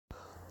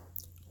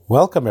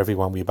Welcome,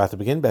 everyone. We're about to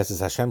begin Be'ezus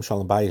Hashem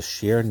Shalom Bayis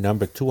Shir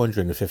number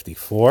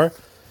 254.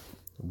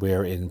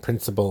 We're in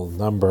principle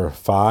number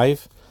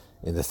 5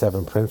 in the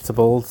 7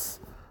 principles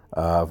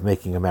of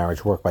making a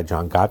marriage work by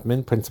John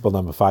Gottman. Principle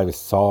number 5 is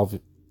solve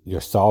your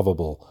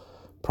solvable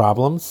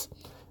problems.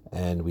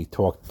 And we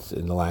talked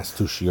in the last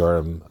 2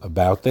 shiurim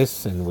about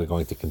this, and we're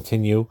going to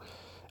continue.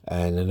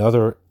 And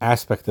another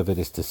aspect of it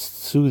is to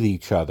soothe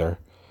each other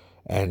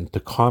and to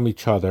calm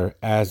each other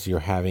as you're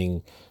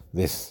having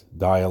this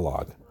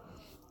dialogue.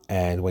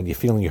 And when you're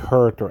feeling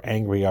hurt or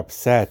angry,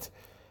 upset,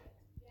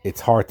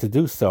 it's hard to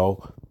do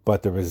so,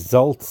 but the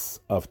results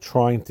of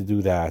trying to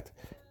do that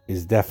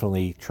is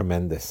definitely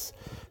tremendous.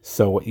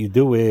 So what you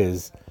do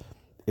is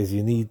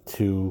you need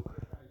to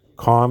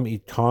calm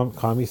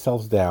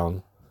yourselves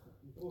down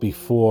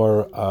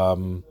before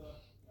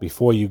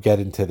you get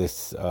into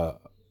this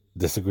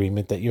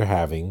disagreement that you're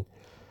having,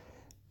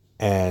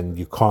 and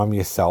you calm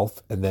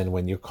yourself. And then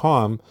when you're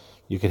calm,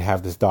 you can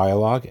have this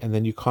dialogue, and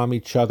then you calm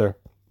each other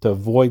to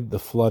avoid the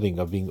flooding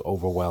of being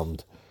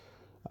overwhelmed.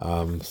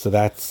 So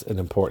that's an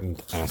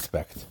important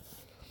aspect.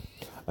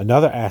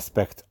 Another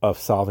aspect of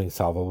solving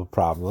solvable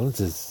problems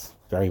is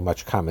very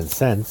much common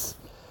sense,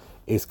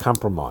 is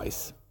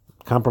compromise.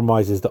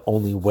 Compromise is the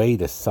only way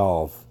to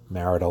solve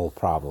marital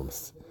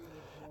problems.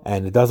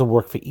 And it doesn't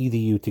work for either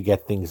you to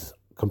get things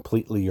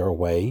completely your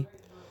way.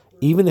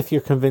 Even if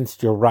you're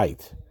convinced you're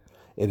right,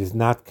 it is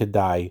not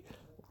kedai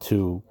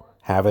to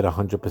have it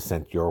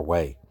 100% your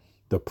way.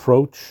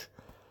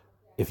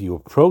 If you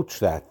approach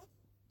that,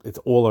 it's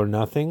all or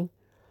nothing,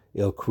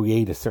 it'll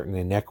create a certain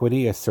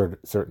inequity, a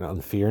certain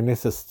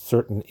unfairness, a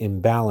certain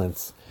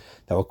imbalance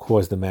that will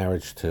cause the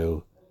marriage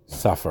to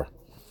suffer.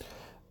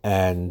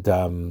 And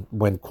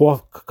when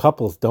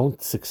couples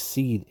don't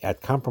succeed at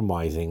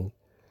compromising,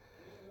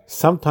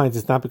 sometimes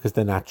it's not because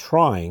they're not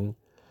trying,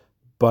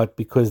 but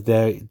because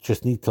they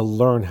just need to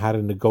learn how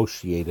to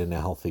negotiate in a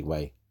healthy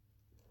way.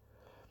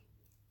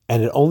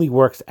 And it only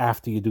works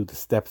after you do the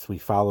steps we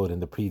followed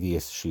in the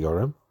previous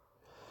shiurim.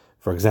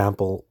 For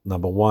example,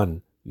 number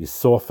 1, you're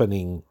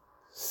softening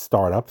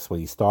startups.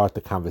 When you start the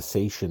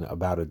conversation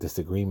about a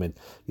disagreement,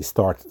 you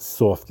start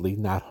softly,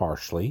 not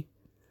harshly.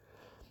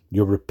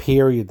 You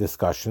repair your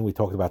discussion. We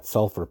talked about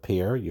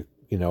self-repair.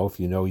 If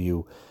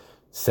you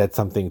said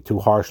something too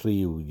harshly,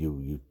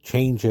 you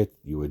change it,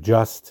 you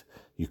adjust,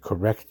 you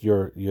correct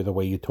the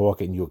way you talk,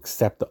 and you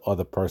accept the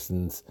other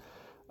person's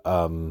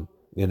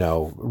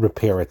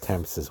repair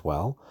attempts as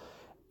well.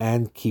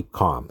 And keep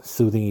calm,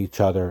 soothing each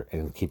other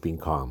and keeping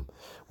calm.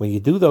 When you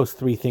do those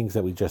 3 things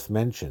that we just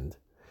mentioned,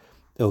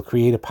 it'll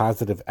create a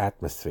positive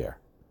atmosphere.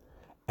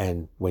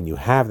 And when you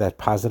have that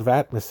positive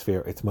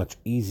atmosphere, it's much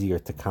easier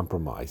to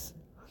compromise.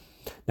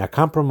 Now,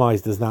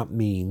 compromise does not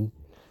mean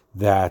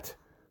that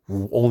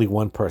only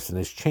one person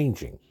is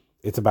changing.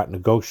 It's about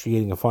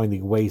negotiating and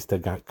finding ways to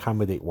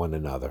accommodate one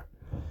another.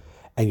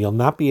 And you'll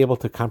not be able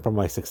to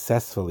compromise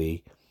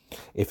successfully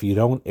if you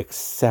don't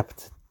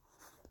accept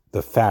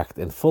the fact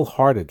and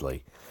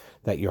full-heartedly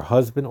that your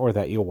husband or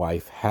that your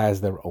wife has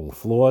their own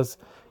flaws,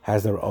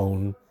 has their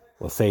own,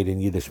 we'll say it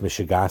in Yiddish,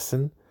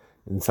 mishigassen.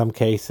 In some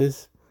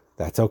cases,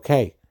 that's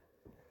okay.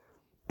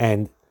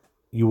 And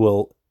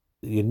you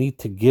need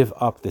to give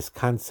up this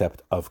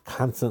concept of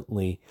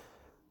constantly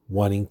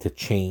wanting to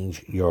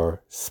change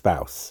your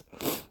spouse.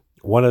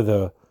 One of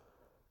the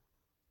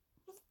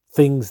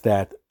things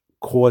that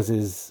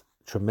causes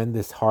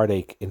tremendous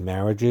heartache in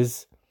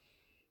marriages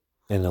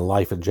and in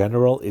life in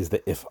general is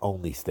the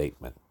if-only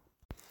statement.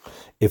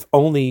 If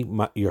only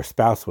your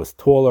spouse was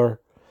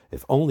taller,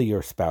 if only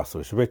your spouse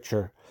was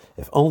richer,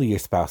 if only your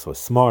spouse was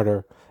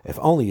smarter, if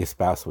only your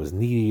spouse was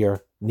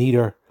neater,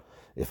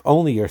 if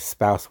only your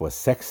spouse was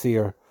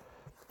sexier,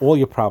 all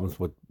your problems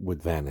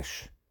would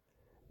vanish.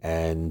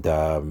 And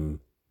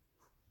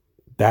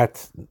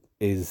that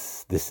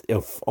is this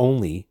if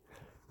only.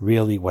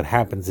 Really what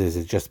happens is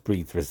it just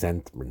breeds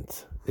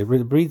resentment. It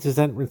breeds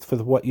resentment for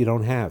what you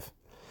don't have.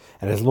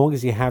 And as long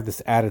as you have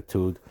this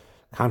attitude,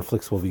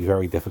 conflicts will be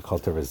very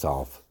difficult to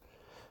resolve.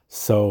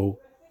 So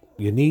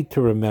you need to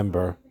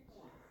remember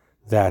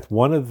that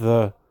one of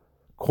the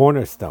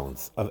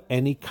cornerstones of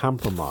any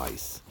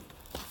compromise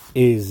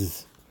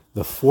is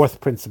the 4th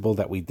principle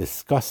that we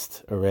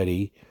discussed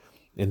already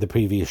in the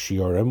previous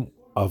shiurim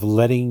of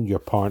letting your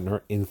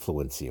partner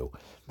influence you.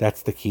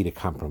 That's the key to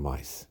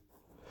compromise.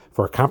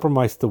 For a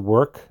compromise to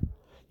work,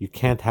 you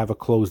can't have a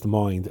closed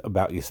mind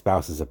about your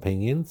spouse's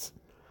opinions.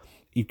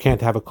 You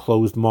can't have a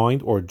closed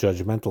mind or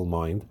judgmental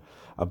mind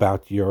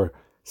about your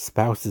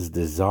spouse's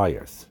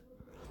desires.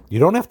 You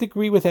don't have to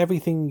agree with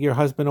everything your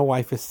husband or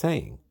wife is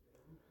saying.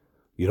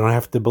 You don't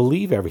have to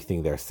believe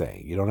everything they're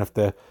saying. You don't have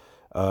to,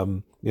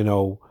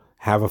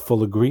 have a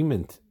full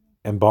agreement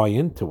and buy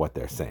into what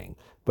they're saying.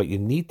 But you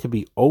need to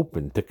be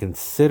open to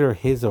consider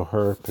his or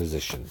her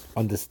position,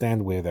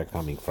 understand where they're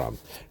coming from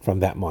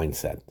that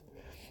mindset.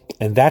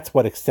 And that's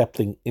what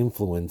accepting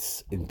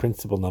influence in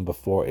principle number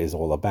 4 is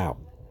all about.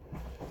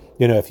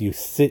 If you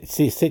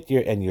sit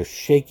here and you're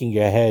shaking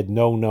your head,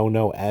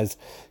 no, as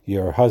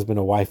your husband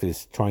or wife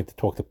is trying to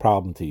talk the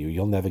problem to you,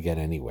 you'll never get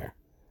anywhere.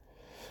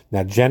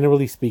 Now,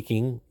 generally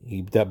speaking,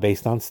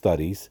 based on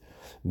studies,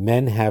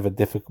 men have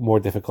a more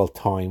difficult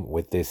time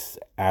with this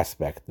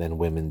aspect than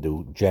women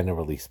do,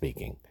 generally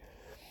speaking.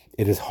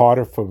 It is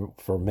harder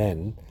for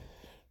men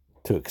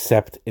to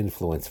accept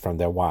influence from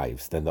their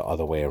wives than the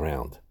other way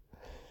around.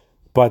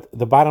 But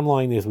the bottom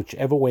line is,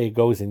 whichever way it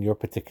goes in your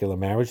particular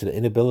marriage, the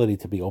inability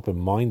to be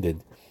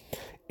open-minded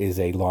is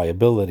a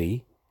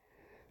liability,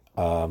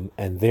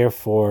 and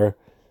therefore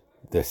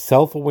the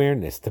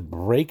self-awareness to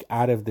break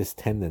out of this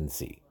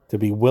tendency, to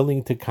be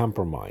willing to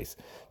compromise,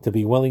 to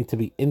be willing to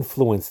be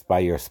influenced by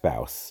your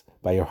spouse,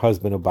 by your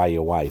husband or by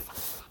your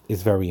wife,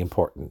 is very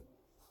important.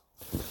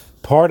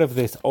 Part of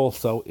this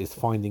also is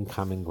finding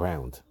common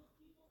ground.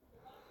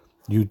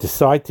 You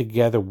decide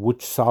together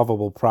which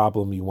solvable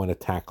problem you want to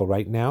tackle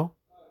right now.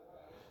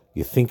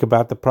 You think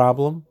about the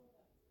problem,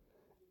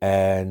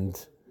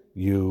 and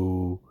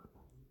you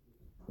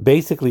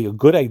basically, a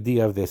good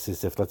idea of this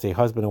is if, let's say,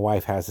 husband and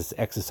wife has this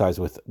exercise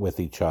with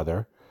each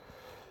other.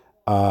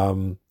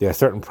 There are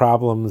certain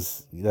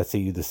problems, let's say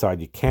you decide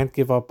you can't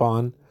give up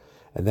on,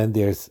 and then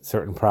there's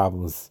certain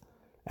problems,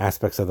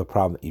 aspects of the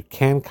problem that you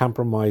can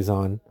compromise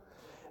on,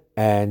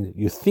 and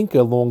you think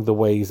along the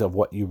ways of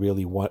what you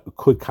really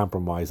could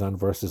compromise on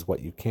versus what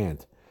you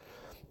can't.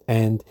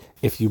 And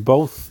if you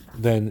both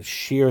then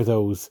share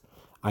those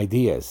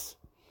ideas,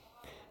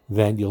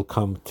 then you'll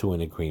come to an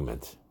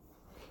agreement.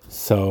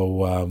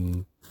 So,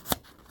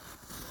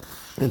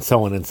 and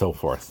so on and so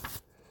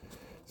forth.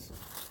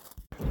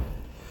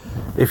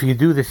 If you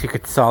do this, you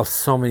could solve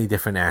so many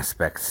different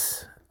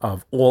aspects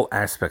of all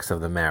aspects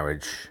of the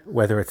marriage,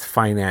 whether it's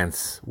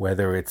finance,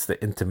 whether it's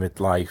the intimate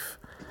life,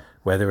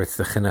 whether it's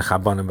the chinuch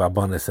habanim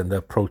v'abanos and the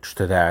approach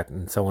to that,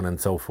 and so on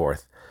and so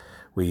forth.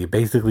 Where you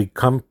basically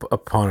come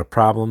upon a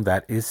problem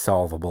that is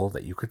solvable,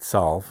 that you could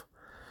solve.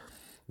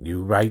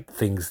 You write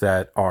things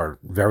that are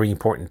very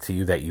important to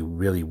you that you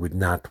really would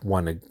not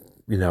want to,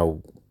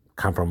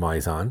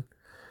 compromise on.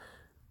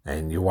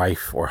 And your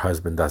wife or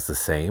husband does the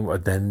same. Or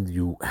then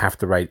you have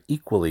to write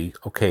equally,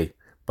 okay,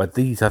 but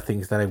these are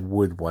things that I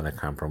would want to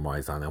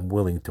compromise on. I'm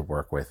willing to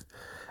work with.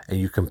 And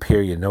you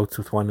compare your notes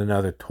with one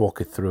another,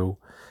 talk it through,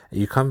 and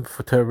you come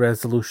to a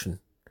resolution.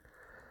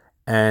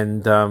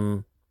 And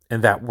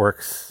that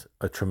works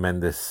in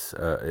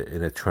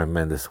a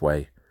tremendous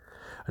way.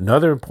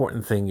 Another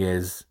important thing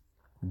is,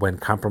 when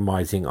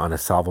compromising on a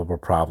solvable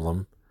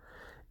problem,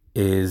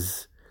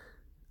 is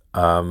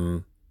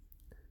to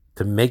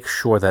make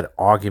sure that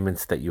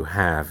arguments that you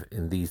have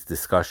in these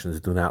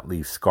discussions do not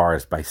leave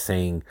scars by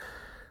saying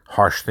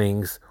harsh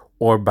things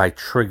or by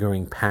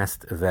triggering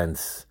past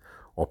events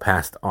or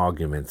past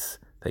arguments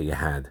that you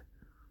had.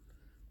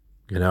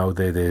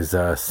 There's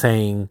a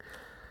saying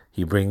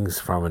he brings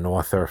from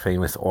a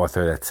famous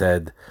author, that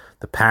said,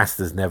 the past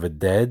is never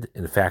dead.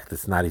 In fact,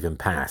 it's not even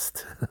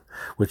past,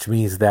 which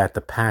means that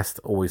the past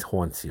always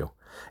haunts you.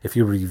 If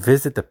you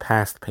revisit the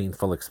past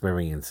painful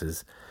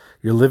experiences,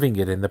 you're living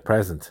it in the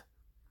present.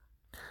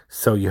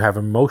 So you have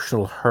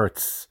emotional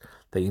hurts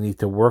that you need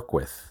to work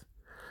with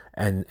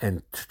and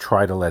to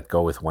try to let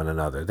go with one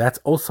another. That's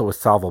also a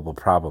solvable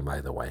problem, by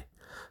the way.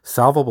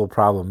 Solvable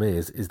problem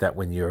is that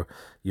when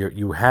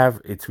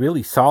it's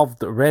really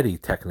solved already,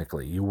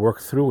 technically. You work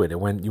through it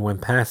and you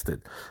went past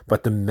it.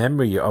 But the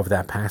memory of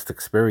that past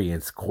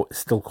experience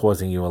still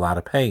causing you a lot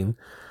of pain,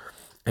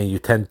 and you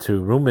tend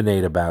to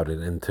ruminate about it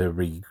and to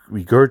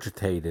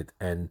regurgitate it,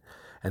 and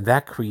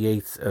that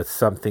creates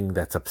something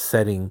that's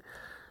upsetting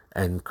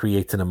and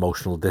creates an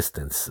emotional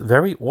distance.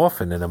 Very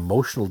often, an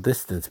emotional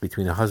distance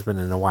between a husband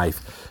and a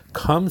wife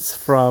comes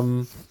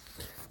from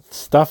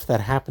stuff that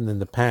happened in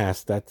the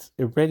past that's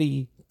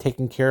already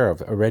taken care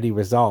of, already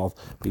resolved,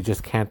 but you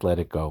just can't let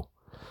it go.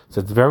 So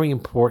it's very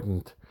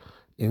important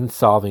in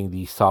solving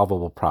these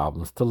solvable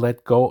problems to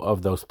let go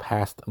of those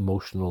past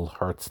emotional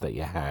hurts that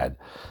you had,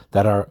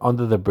 that are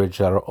under the bridge,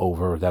 that are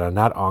over, that are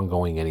not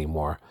ongoing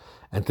anymore,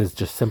 and to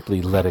just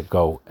simply let it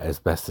go as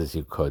best as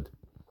you could.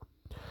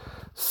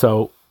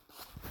 So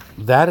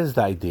that is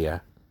the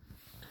idea.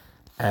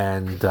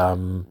 And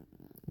the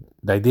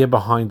idea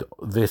behind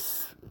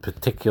this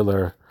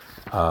particular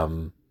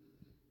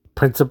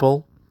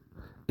principle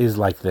is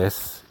like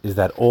this, is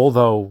that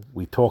although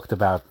we talked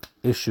about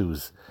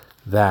issues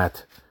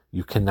that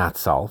you cannot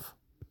solve,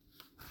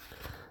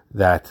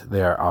 that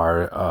there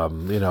are,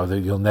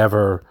 that you'll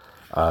never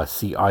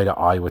see eye to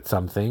eye with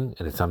something,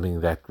 and it's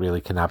something that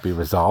really cannot be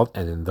resolved.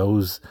 And in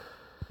those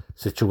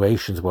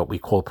situations, what we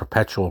call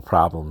perpetual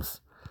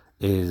problems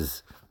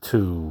is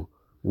to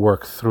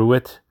work through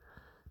it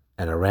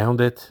and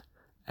around it,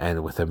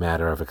 and with a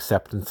matter of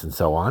acceptance and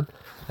so on.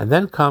 And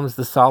then comes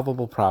the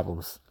solvable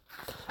problems.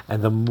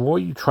 And the more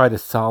you try to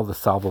solve the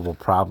solvable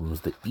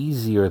problems, the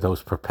easier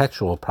those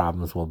perpetual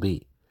problems will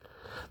be.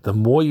 The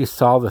more you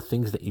solve the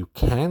things that you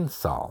can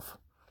solve,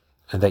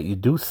 and that you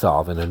do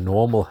solve in a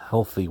normal,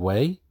 healthy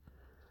way,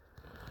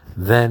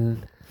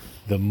 then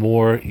the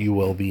more you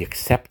will be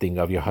accepting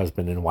of your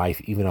husband and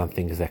wife, even on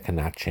things that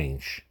cannot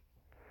change.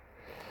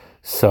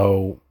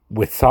 So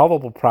with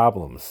solvable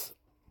problems,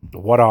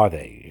 what are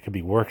they? It could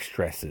be work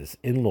stresses,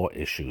 in-law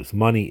issues,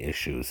 money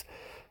issues,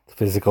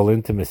 physical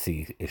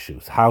intimacy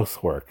issues,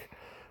 housework,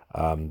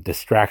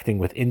 distracting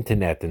with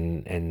internet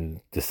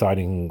and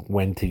deciding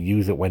when to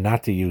use it, when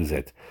not to use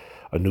it,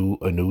 a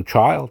new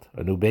child,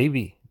 a new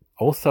baby.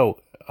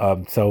 Also,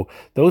 so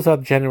those are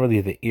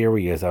generally the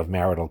areas of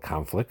marital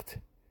conflict,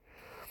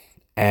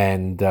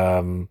 and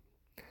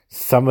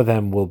some of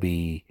them will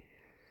be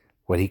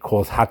what he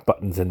calls hot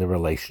buttons in the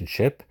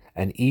relationship,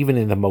 and even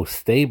in the most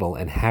stable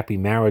and happy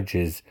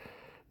marriages,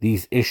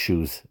 these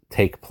issues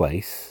take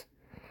place,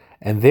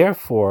 and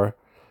therefore,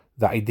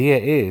 the idea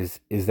is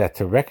that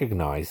to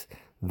recognize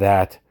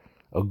that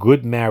a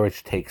good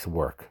marriage takes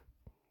work.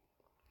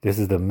 This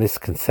is the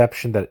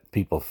misconception that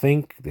people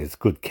think there's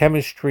good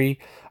chemistry,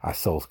 our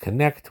souls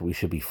connect, we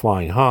should be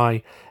flying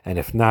high, and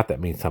if not,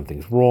 that means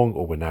something's wrong,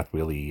 or we're not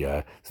really,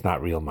 it's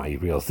not my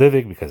real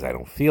civic because I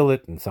don't feel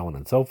it, and so on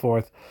and so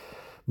forth.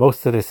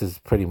 Most of this is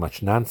pretty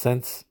much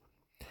nonsense.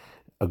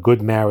 A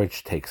good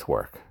marriage takes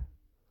work.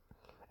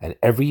 And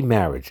every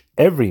marriage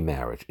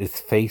is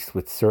faced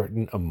with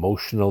certain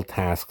emotional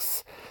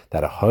tasks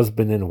that a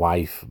husband and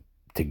wife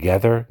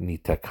together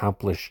need to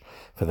accomplish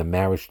for the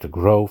marriage to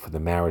grow, for the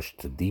marriage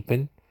to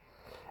deepen.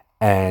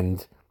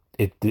 And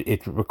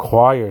it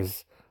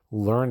requires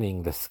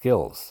learning the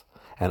skills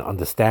and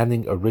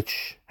having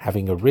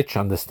a rich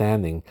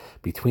understanding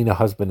between a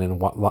husband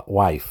and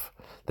wife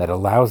that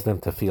allows them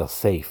to feel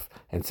safe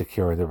and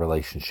secure in the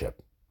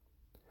relationship.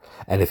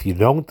 And if you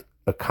don't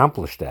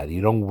accomplish that,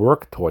 you don't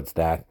work towards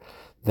that,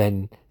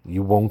 then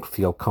you won't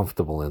feel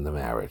comfortable in the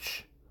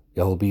marriage.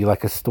 It'll be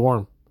like a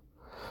storm.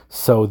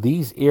 So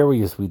these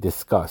areas we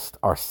discussed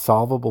are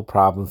solvable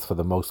problems for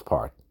the most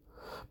part.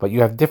 But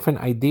you have different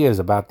ideas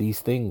about these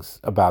things,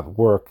 about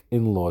work,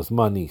 in-laws,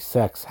 money,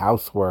 sex,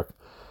 housework,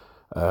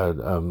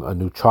 a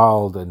new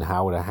child, and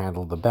how to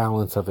handle the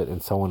balance of it,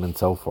 and so on and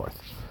so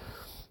forth.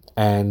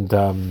 And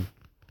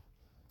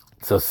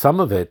so some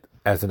of it,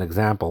 as an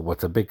example,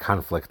 what's a big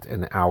conflict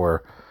in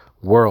our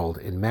world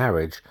in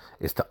marriage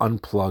is to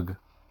unplug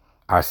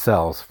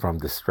ourselves from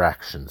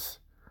distractions.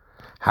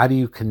 How do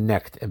you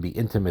connect and be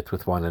intimate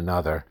with one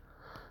another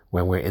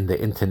when we're in the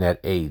internet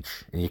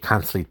age and you're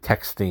constantly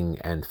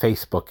texting and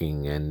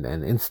Facebooking and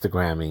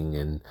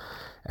Instagramming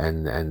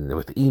and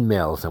with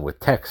emails and with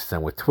texts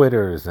and with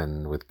Twitters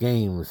and with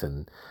games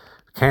and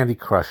Candy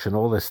Crush and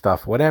all this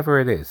stuff, whatever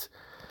it is,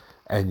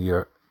 and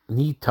you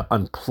need to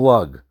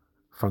unplug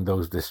from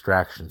those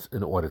distractions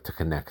in order to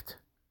connect.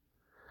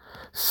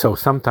 So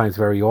sometimes,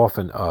 very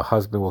often, a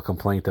husband will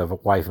complain to a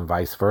wife and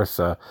vice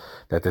versa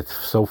that it's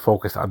so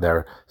focused on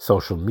their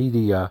social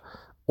media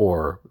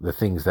or the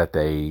things that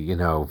they,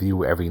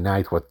 view every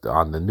night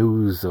on the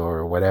news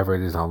or whatever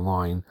it is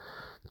online,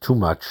 too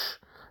much,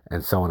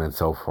 and so on and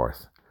so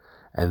forth.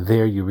 And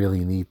there you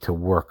really need to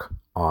work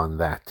on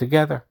that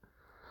together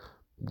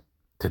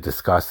to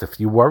discuss.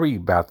 If you worry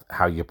about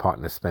how your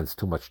partner spends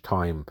too much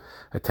time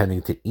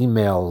attending to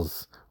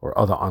emails or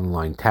other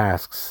online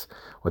tasks,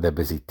 or they're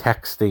busy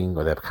texting,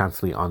 or they're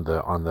constantly on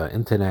the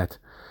internet,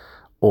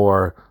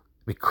 or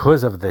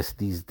because of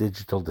these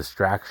digital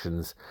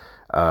distractions,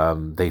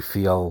 they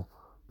feel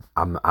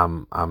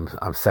I'm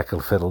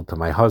second fiddle to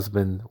my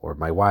husband or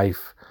my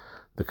wife.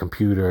 The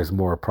computer is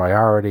more a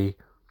priority,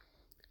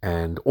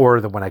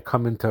 or that when I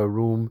come into a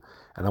room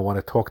and I want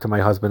to talk to my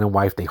husband and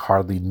wife, they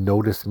hardly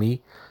notice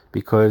me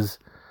because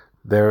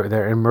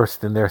they're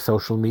immersed in their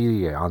social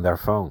media on their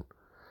phone.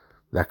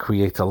 That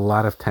creates a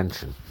lot of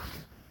tension.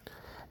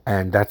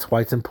 And that's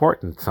why it's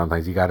important.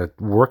 Sometimes you got to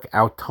work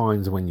out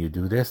times when you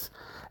do this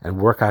and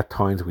work out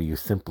times where you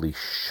simply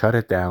shut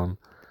it down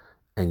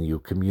and you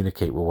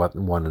communicate with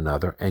one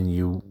another and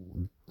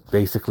you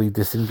basically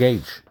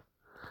disengage.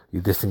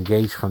 You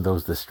disengage from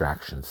those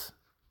distractions.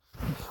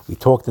 We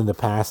talked in the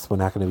past, we're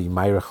not going to be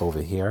Meirich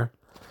over here.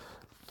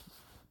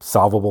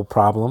 Solvable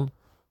problem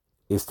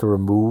is to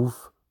remove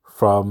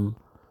from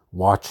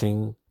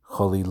watching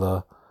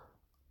Chalila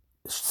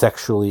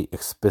sexually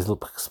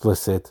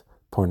explicit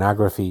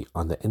pornography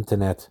on the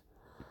internet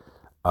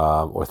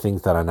or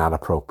things that are not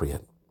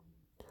appropriate.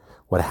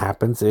 What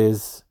happens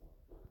is,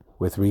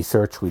 with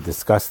research, we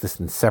discuss this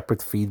in separate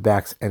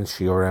feedbacks and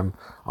shiurim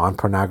on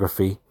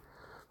pornography,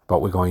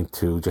 but we're going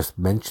to just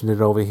mention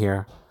it over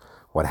here.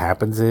 What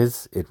happens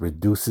is, it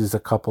reduces a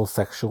couple's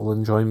sexual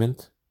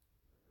enjoyment.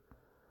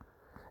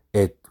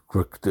 It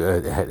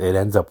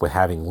ends up with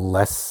having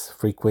less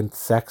frequent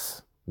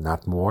sex,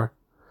 not more,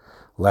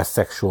 less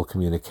sexual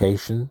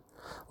communication,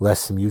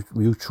 less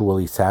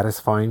mutually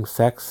satisfying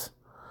sex,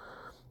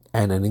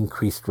 and an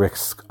increased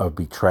risk of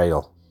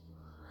betrayal.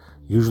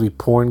 Usually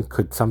porn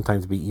could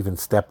sometimes be even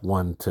step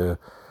one to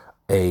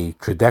a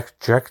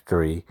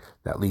trajectory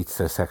that leads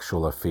to a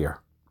sexual affair.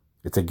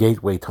 It's a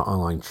gateway to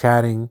online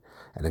chatting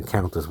and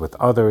encounters with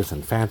others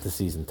and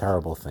fantasies and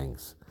terrible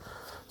things.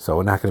 So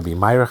we're not going to be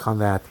Meirich on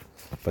that,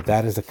 but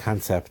that is a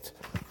concept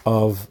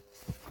of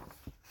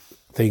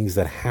things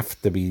that have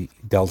to be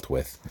dealt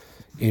with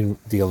in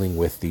dealing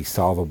with the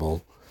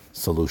solvable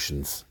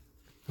solutions.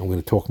 I'm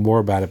going to talk more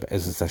about it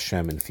as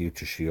Hashem in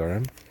future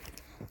shiurim.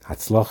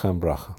 Hatzlacha and bracha.